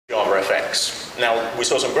JavaFX. Now, we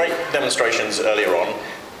saw some great demonstrations earlier on,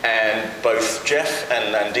 and both Jeff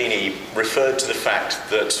and Nandini referred to the fact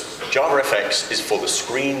that JavaFX is for the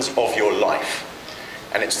screens of your life.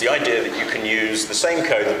 And it's the idea that you can use the same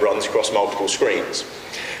code that runs across multiple screens.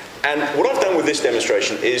 And what I've done with this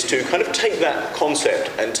demonstration is to kind of take that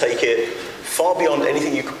concept and take it far beyond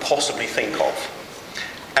anything you could possibly think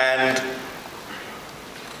of. And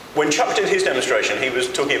when Chuck did his demonstration, he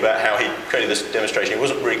was talking about how he created this demonstration. He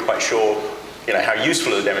wasn't really quite sure, how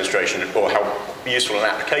useful the demonstration or how useful an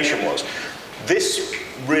application was. This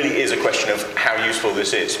really is a question of how useful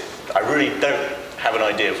this is. I really don't have an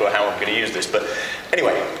idea for how I'm going to use this, but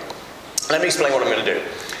anyway, let me explain what I'm going to do.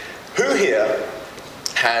 Who here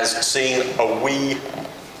has seen a Wii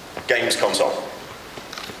games console?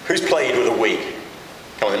 Who's played with a Wii?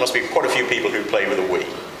 Come on, there must be quite a few people who played with a Wii.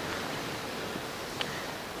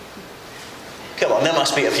 Come on, there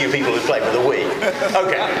must be a few people who played with a Wii.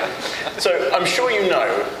 Okay, so I'm sure you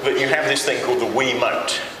know that you have this thing called the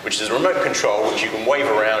Wiimote, which is a remote control which you can wave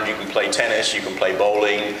around, you can play tennis, you can play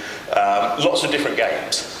bowling, lots of different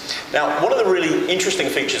games. Now, one of the really interesting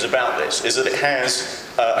features about this is that it has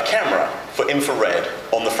a camera for infrared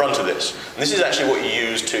on the front of this. And this is actually what you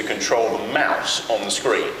use to control the mouse on the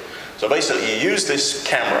screen. So basically, you use this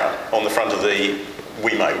camera on the front of the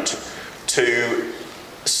Wiimote to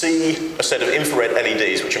see a set of infrared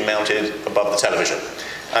LEDs which are mounted above the television.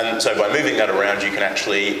 And so by moving that around, you can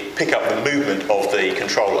actually pick up the movement of the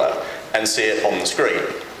controller and see it on the screen.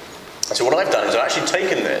 So what I've done is I've actually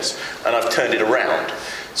taken this and I've turned it around.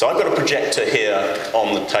 So I've got a projector here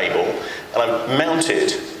on the table, and I've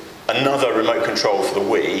mounted another remote control for the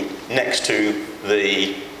Wii next to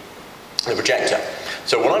the projector.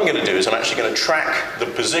 So what I'm going to do is I'm actually going to track the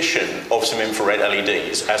position of some infrared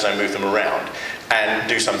LEDs as I move them around and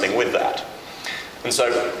do something with that. And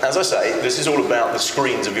so, as I say, this is all about the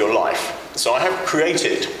screens of your life. So I have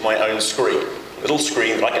created my own screen, a little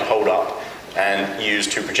screen that I can hold up and use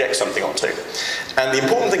to project something onto. And the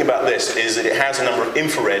important thing about this is that it has a number of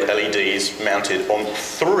infrared LEDs mounted on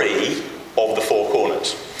 3 of the 4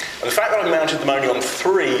 corners. And the fact that I've mounted them only on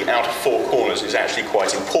 3 out of 4 corners is actually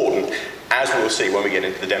quite important, as we'll see when we get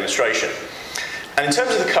into the demonstration. And in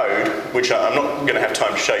terms of the code, which I'm not going to have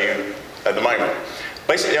time to show you at the moment,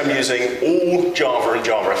 basically I'm using all Java and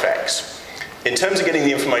JavaFX. In terms of getting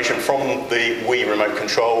the information from the Wii remote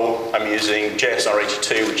control, I'm using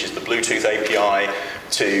JSR82, which is the Bluetooth API,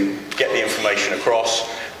 to get the information across.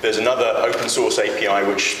 There's another open source API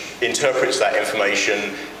which interprets that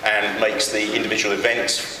information and makes the individual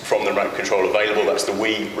events from the remote control available. That's the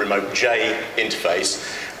Wii Remote J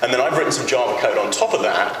interface. And then I've written some Java code on top of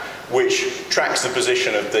that, which tracks the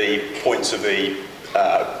position of the points of the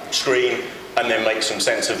screen and then makes some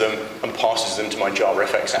sense of them and passes them to my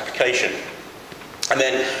JavaFX application. And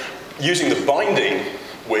then, using the binding,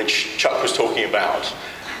 which Chuck was talking about,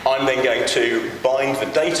 I'm then going to bind the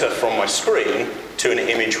data from my screen to an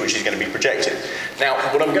image which is going to be projected. Now,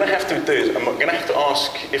 what I'm going to have to do is I'm going to have to ask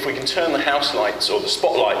if we can turn the house lights or the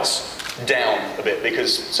spotlights down a bit,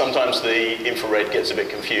 because sometimes the infrared gets a bit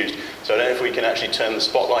confused. So I don't know if we can actually turn the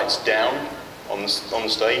spotlights down on the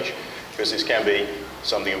stage, because this can be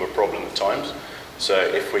something of a problem at times. So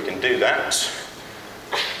if we can do that,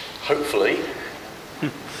 hopefully.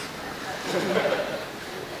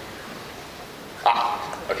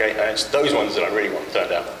 Okay, and it's those ones that I really want turned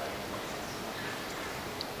down.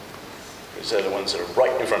 Because they're the ones that are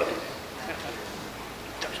right in front of me.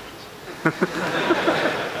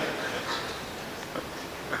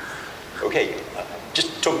 Okay,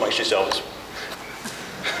 just talk amongst yourselves.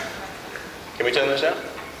 Can we turn those down?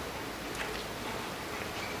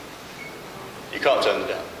 You can't turn them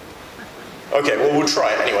down. Okay, well, we'll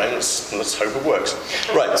try it anyway. Let's hope it works.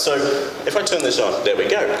 Right, so if I turn this on, there we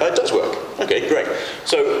go. It does work. Okay, great.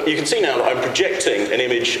 So you can see now that I'm projecting an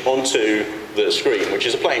image onto the screen, which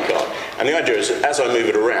is a playing card. And the idea is that as I move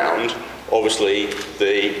it around, obviously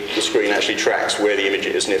the screen actually tracks where the image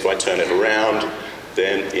is, and if I turn it around,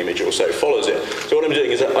 then the image also follows it. So what I'm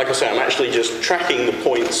doing is, like I say, I'm actually just tracking the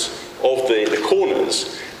points of the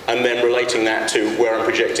corners and then relating that to where I'm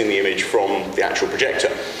projecting the image from the actual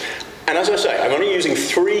projector. And as I say, I'm only using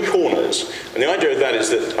 3 corners, and the idea of that is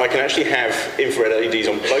that I can actually have infrared LEDs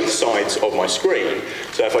on both sides of my screen.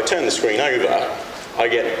 So if I turn the screen over, I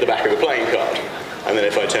get the back of the playing card. And then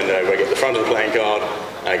if I turn it over, I get the front of the playing card,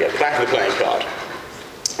 and I get the back of the playing card.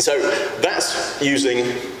 So that's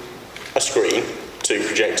using a screen to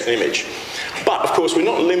project an image. But of course, we're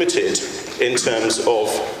not limited in terms of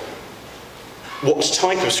what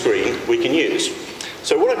type of screen we can use.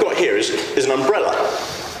 So what I've got here is an umbrella.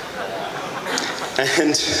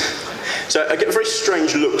 And So I get very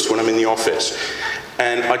strange looks when I'm in the office,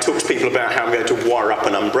 and I talk to people about how I'm going to wire up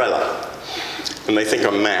an umbrella, and they think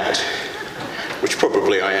I'm mad, which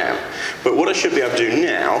probably I am. But what I should be able to do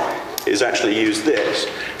now is actually use this,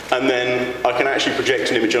 and then I can actually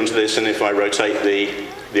project an image onto this, and if I rotate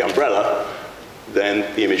the umbrella,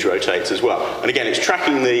 then the image rotates as well. And again, it's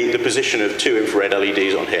tracking the position of 2 infrared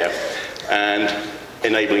LEDs on here, and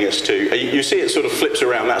enabling us to, you see it sort of flips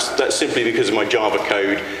around. That's simply because of my Java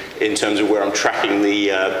code in terms of where I'm tracking the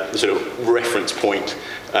sort of reference point.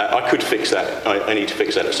 I could fix that. I need to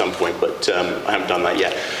fix that at some point, but I haven't done that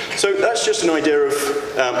yet. So that's just an idea of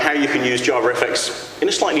how you can use JavaFX in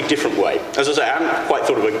a slightly different way. As I say, I haven't quite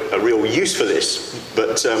thought of a real use for this,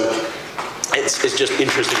 but it's just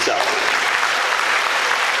interesting stuff.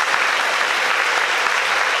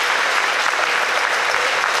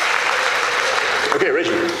 Okay,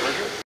 Reggie.